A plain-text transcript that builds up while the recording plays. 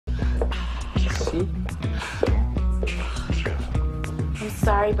See? I'm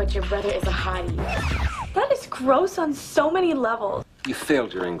sorry, but your brother is a hottie. That is gross on so many levels. You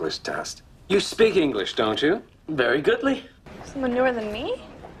failed your English test. You speak English, don't you? Very goodly. Someone newer than me?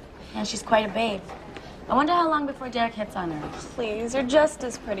 And she's quite a babe. I wonder how long before Derek hits on her. Please, you're just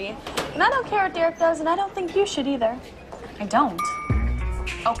as pretty. And I don't care what Derek does, and I don't think you should either. I don't.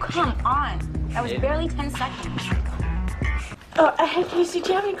 Oh, come on. That was barely 10 seconds. Oh, hey, Casey, do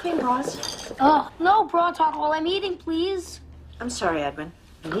you have any clean bras? Oh, no bra talk while I'm eating, please. I'm sorry, Edwin.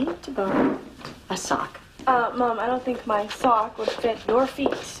 I need to borrow a sock. Mom, I don't think my sock would fit your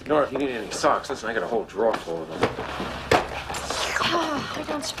feet. Nora, if you need any socks, listen, I got a whole drawer full of them. I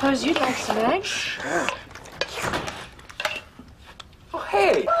don't suppose you'd like some eggs? Oh,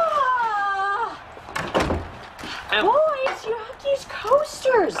 hey! Boys, you have these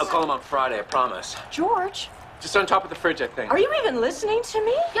coasters. I'll call them on Friday, I promise. George, Just on top of the fridge, I think. are you even listening to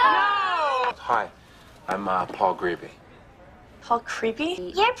me? Hi, I'm Paul Greeby. Paul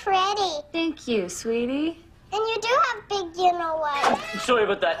Creepy? You're pretty. Thank you, sweetie. And you do have big you-know-what. I'm sorry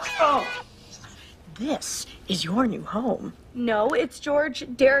about that. Oh! This is your new home. No, it's George,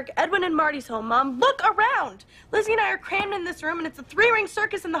 Derek, Edwin, and Marty's home, Mom. Look around. Lizzie and I are crammed in this room, and it's a three-ring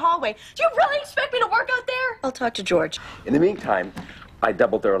circus in the hallway. Do you really expect me to work out there? I'll talk to George. In the meantime, I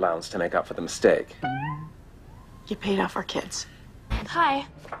doubled their allowance to make up for the mistake. You paid off our kids. Hi.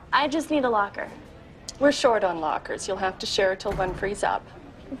 I just need a locker. We're short on lockers. You'll have to share till one frees up.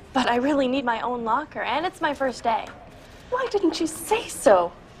 But I really need my own locker, and it's my first day. Why didn't you say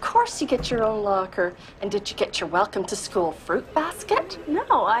so? Of course you get your own locker. And did you get your welcome to school fruit basket?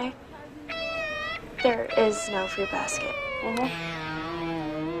 No, there is no fruit basket.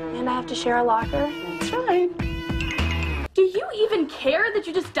 And I have to share a locker? That's right. Do you even care that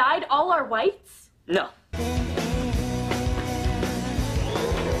you just dyed all our whites? No.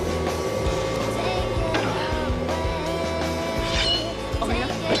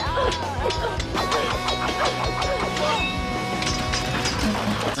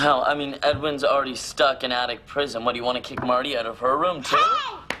 Hell, I mean, Edwin's already stuck in attic prison. What, do you want to kick Marty out of her room, too?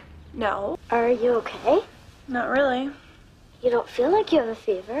 No, Are you okay? not really. You don't feel like you have a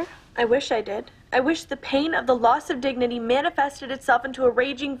fever. I wish I did. I wish the pain of the loss of dignity manifested itself into a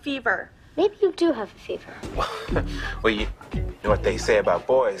raging fever. Maybe you do have a fever. Well, you know what they say about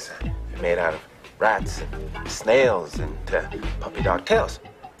boys. They're made out of rats and snails and puppy dog tails.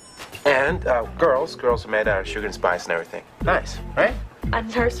 And girls are made out of sugar and spice and everything. Nice, right? A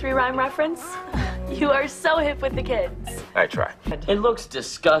nursery rhyme reference? You are so hip with the kids. I try. It looks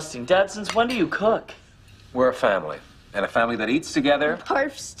disgusting. Dad, since when do you cook? We're a family, and a family that eats together.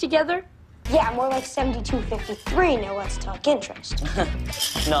 Parfs together? Yeah, more like 7253. Now let's talk interest.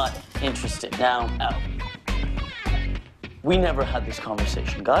 Not interested. Now, out. We never had this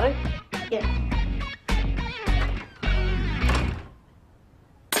conversation, got it? Yeah.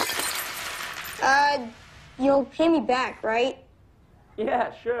 You'll pay me back, right?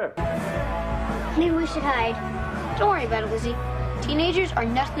 Yeah, sure. Maybe we should hide. Don't worry about it, Lizzie. Teenagers are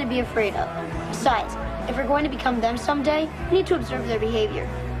nothing to be afraid of. Besides, if we're going to become them someday, we need to observe their behavior.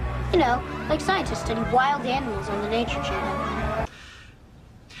 You know, like scientists study wild animals on the Nature Channel.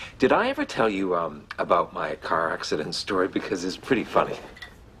 Did I ever tell you about my car accident story? Because it's pretty funny.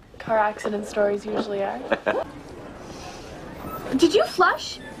 Car accident stories usually are. Did you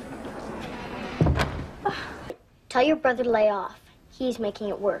flush? Tell your brother to lay off. He's making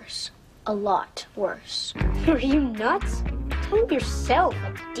it worse. A lot worse. Are you nuts? Tell him yourself.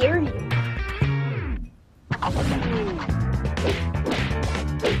 How dare you?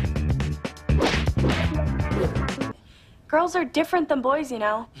 Girls are different than boys, you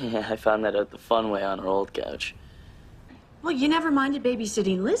know. Yeah, I found that out the fun way on our old couch. Well, you never minded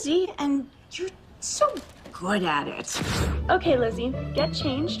babysitting Lizzie, and you're so good at it. Okay, Lizzie, get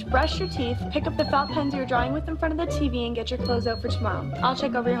changed, brush your teeth, pick up the felt pens you were drawing with in front of the TV, and get your clothes out for tomorrow. I'll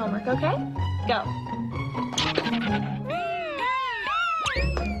check over your homework, okay? Go.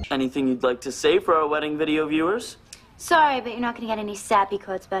 Anything you'd like to say for our wedding video viewers? Sorry, but you're not going to get any sappy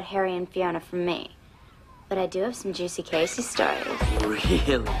quotes about Harry and Fiona from me. But I do have some juicy Casey stories.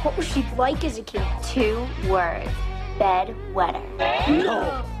 Really? What was she like as a kid? 2 words. Bed wetter.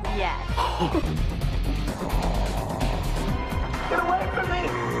 No! Yes. Get away from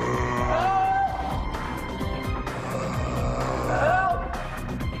me!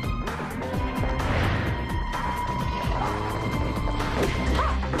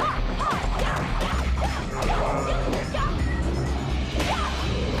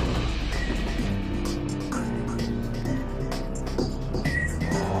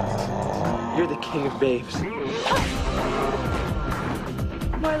 You're the king of babes.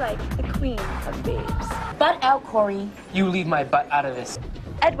 More like the queen of babes. Butt out, Corey. You leave my butt out of this.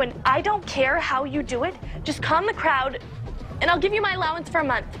 Edwin, I don't care how you do it. Just calm the crowd, and I'll give you my allowance for a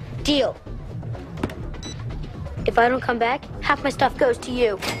month. Deal. If I don't come back, half my stuff goes to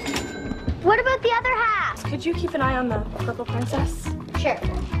you. What about the other half? Could you keep an eye on the purple princess? Sure.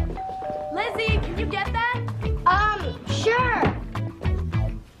 Lizzie, can you get that? Sure.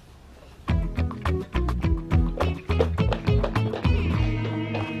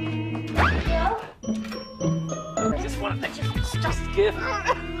 Just give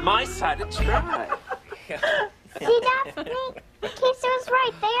my side a try. See, Daphne? Casey was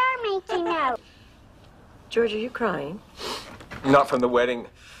right. They are making out. George, are you crying? Not from the wedding.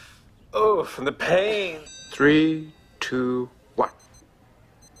 Oh, from the pain. 3, 2, 1.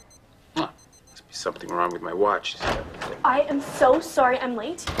 Must be something wrong with my watch. I am so sorry I'm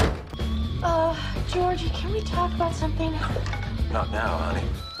late. George, can we talk about something? Not now, honey.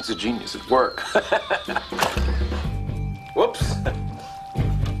 It's a genius at work. Whoops.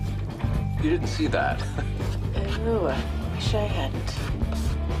 You didn't see that. Oh, I wish I hadn't.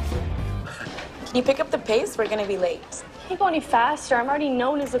 Can you pick up the pace? We're gonna be late. Can't go any faster. I'm already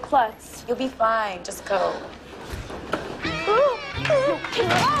known as a klutz. You'll be fine. Just go.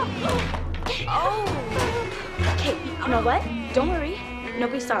 Okay, you know what? Don't worry.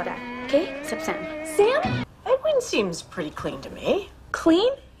 Nobody saw that, okay? Except Sam. Sam? Edwin seems pretty clean to me.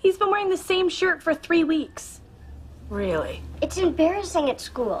 Clean? He's been wearing the same shirt for 3 weeks. Really? It's embarrassing at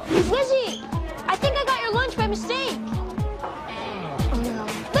school. Lizzie! I think I got your lunch by mistake. Oh, no.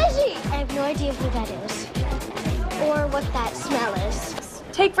 Lizzie! I have no idea who that is. Or what that smell is.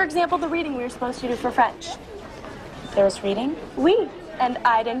 Take, for example, the reading we were supposed to do for French. There was reading? We. And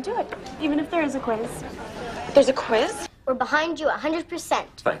I didn't do it, even if there is a quiz. There's a quiz? We're behind you 100%.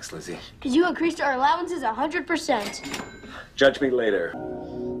 Thanks, Lizzie. Because you increased our allowances 100%. Judge me later.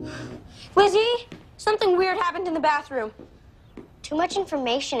 Lizzie, something weird happened in the bathroom. Too much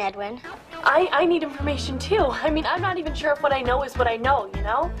information, Edwin. I need information, too. I mean, I'm not even sure if what I know is what I know, you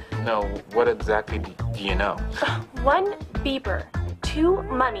know? No, what exactly do you know? 1, Bieber. 2,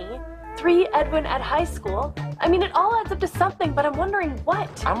 money. 3, Edwin at high school. I mean, it all adds up to something, but I'm wondering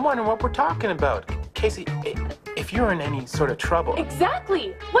what. I'm wondering what we're talking about. Casey, if you're in any sort of trouble...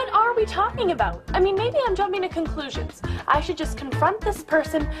 Exactly. What are we talking about? I mean, maybe I'm jumping to conclusions. I should just confront this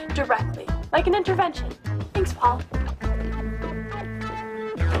person directly, like an intervention. Thanks, Paul.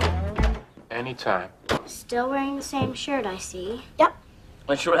 Anytime. Still wearing the same shirt, I see. Yep.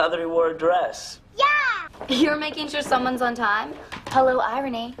 Much rather he wore a dress. Yeah! You're making sure someone's on time? Hello,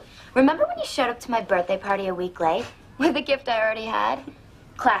 irony. Remember when you showed up to my birthday party a week late with a gift I already had?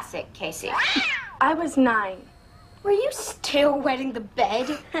 Classic, Casey. I was 9. Were you still wetting the bed?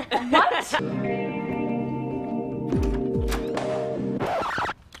 What?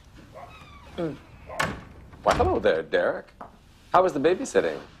 Well, hello there, Derek. How was the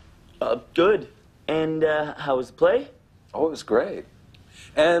babysitting? Good. And, how was the play? Oh, it was great.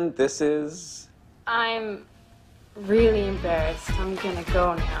 And this is... I'm really embarrassed. I'm gonna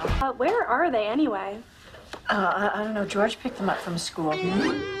go now. Where are they, anyway? I don't know. George picked them up from school.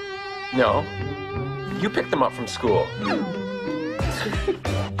 No. You picked them up from school.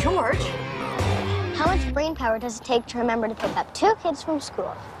 George? How much brain power does it take to remember to pick up 2 kids from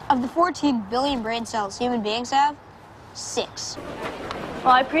school? Of the 14 billion brain cells human beings have, 6.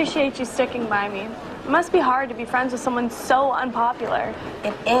 Well, I appreciate you sticking by me. It must be hard to be friends with someone so unpopular.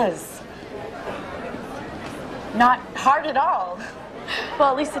 It is. Not hard at all. Well,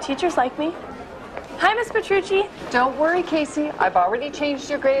 at least the teachers like me. Hi, Miss Petrucci. Don't worry, Casey. I've already changed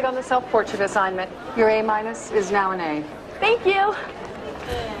your grade on the self-portrait assignment. Your A- is now an A. Thank you.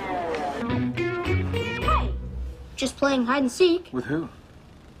 Hey, just playing hide and seek. With who?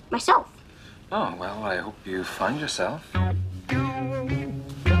 Myself. Oh, well, I hope you find yourself.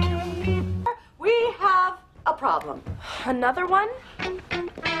 We have a problem. Another one?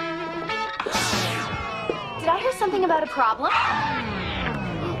 Did I hear something about a problem?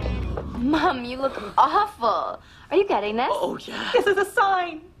 Mom, you look awful. Are you getting this? Oh, yeah. This is a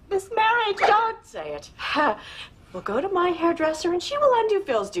sign. This marriage. Don't say it. We'll go to my hairdresser and she will undo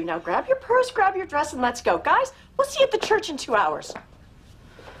Phil's do. Now grab your purse, grab your dress, and let's go. Guys, we'll see you at the church in 2 hours.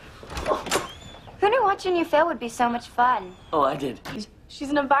 Who knew watching you fail would be so much fun? Oh, I did. She's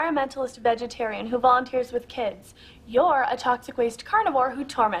an environmentalist vegetarian who volunteers with kids. You're a toxic waste carnivore who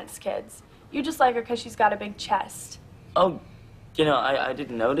torments kids. You just like her because she's got a big chest. Oh, you know, I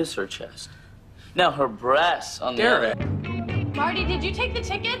didn't notice her chest. Now, her breasts on the Derek. other... Marty, did you take the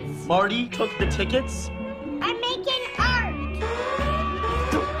tickets? Marty took the tickets? I'm making art.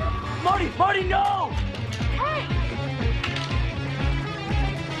 Marty, no! Hey!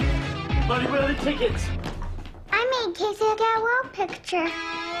 Marty, where are the tickets? I made Casey a get well picture.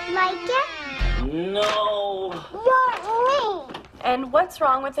 Like it? No. Not me. And what's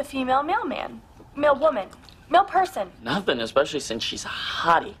wrong with a female mailman? Male woman? Male person? Nothing, especially since she's a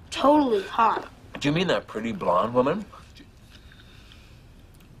hottie. Totally hot. Do you mean that pretty blonde woman?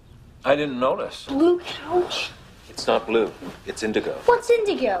 I didn't notice. Blue couch? It's not blue. It's indigo. What's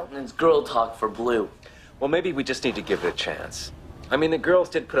indigo? It's girl talk for blue. Well, maybe we just need to give it a chance. I mean, the girls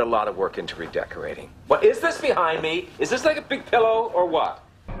did put a lot of work into redecorating. What is this behind me? Is this like a big pillow or what?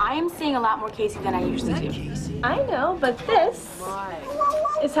 I am seeing a lot more Casey than I usually do. I know, but this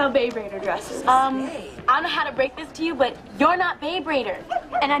is how Babe Raider dresses. I don't know how to break this to you, but you're not Babe Raider.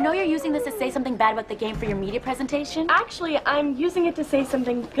 And I know you're using this to say something bad about the game for your media presentation. Actually, I'm using it to say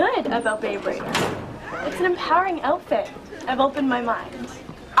something good about Babe Raider. It's an empowering outfit. I've opened my mind.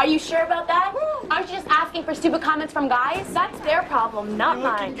 Are you sure about that? Aren't you just asking for stupid comments from guys? That's their problem, not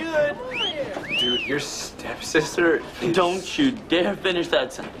mine. Dude, your stepsister is... Don't you dare finish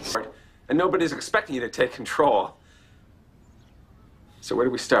that sentence. And nobody's expecting you to take control. So where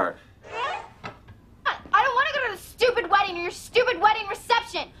do we start? I don't want to go to the stupid wedding or your stupid wedding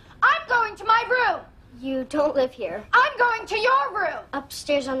reception. I'm going to my room. You don't live here. I'm going to your room.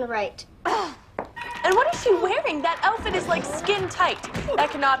 Upstairs on the right. And what is she wearing? That outfit is like skin tight.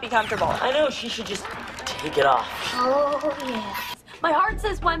 That cannot be comfortable. I know, she should just take it off. Oh, yeah. My heart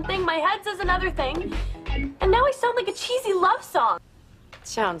says one thing, my head says another thing. And now I sound like a cheesy love song.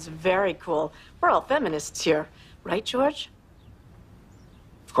 Sounds very cool. We're all feminists here. Right, George?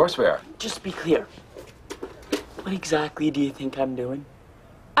 Of course we are. Just be clear. What exactly do you think I'm doing?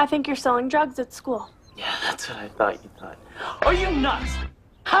 I think you're selling drugs at school. Yeah, that's what I thought you thought. Are you nuts?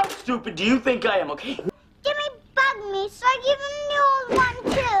 How stupid do you think I am, okay? Jimmy bugged me, so I give him the old one,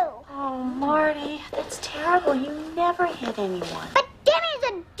 too. Oh, Marty, that's terrible. You never hit anyone. But Jimmy's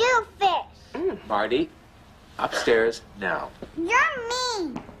a doofus. Marty, upstairs now. You're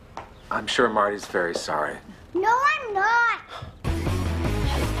mean. I'm sure Marty's very sorry. No, I'm not.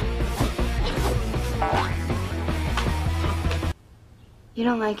 You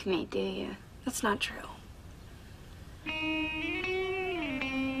don't like me, do you? That's not true.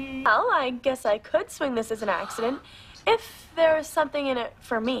 Well, I guess I could swing this as an accident if there was something in it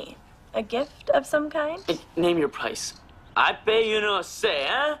for me. A gift of some kind? Hey, name your price. I pay you no say,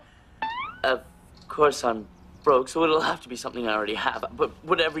 huh? Of course I'm broke, so it'll have to be something I already have. But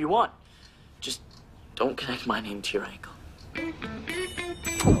whatever you want. Just don't connect my name to your ankle.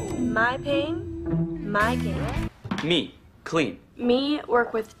 My pain, my gain. Me, clean. Me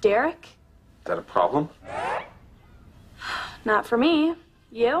work with Derek? Is that a problem? Not for me.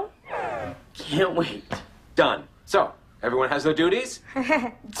 You? Can't wait. Done. So, everyone has their duties?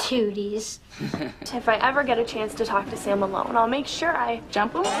 Duties. If I ever get a chance to talk to Sam alone, I'll make sure I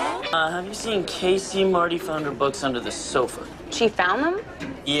jump him. Have you seen Casey? Marty found her books under the sofa. She found them?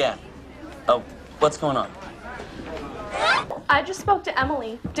 Yeah. Oh, what's going on? I just spoke to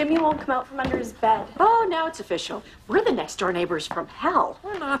Emily. Jimmy won't come out from under his bed. Oh, now it's official. We're the next door neighbors from hell.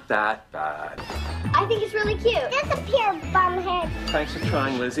 We're not that bad. I think it's really cute. Disappear, bumhead. Thanks for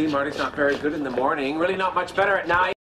trying, Lizzie. Marty's not very good in the morning. Really not much better at night.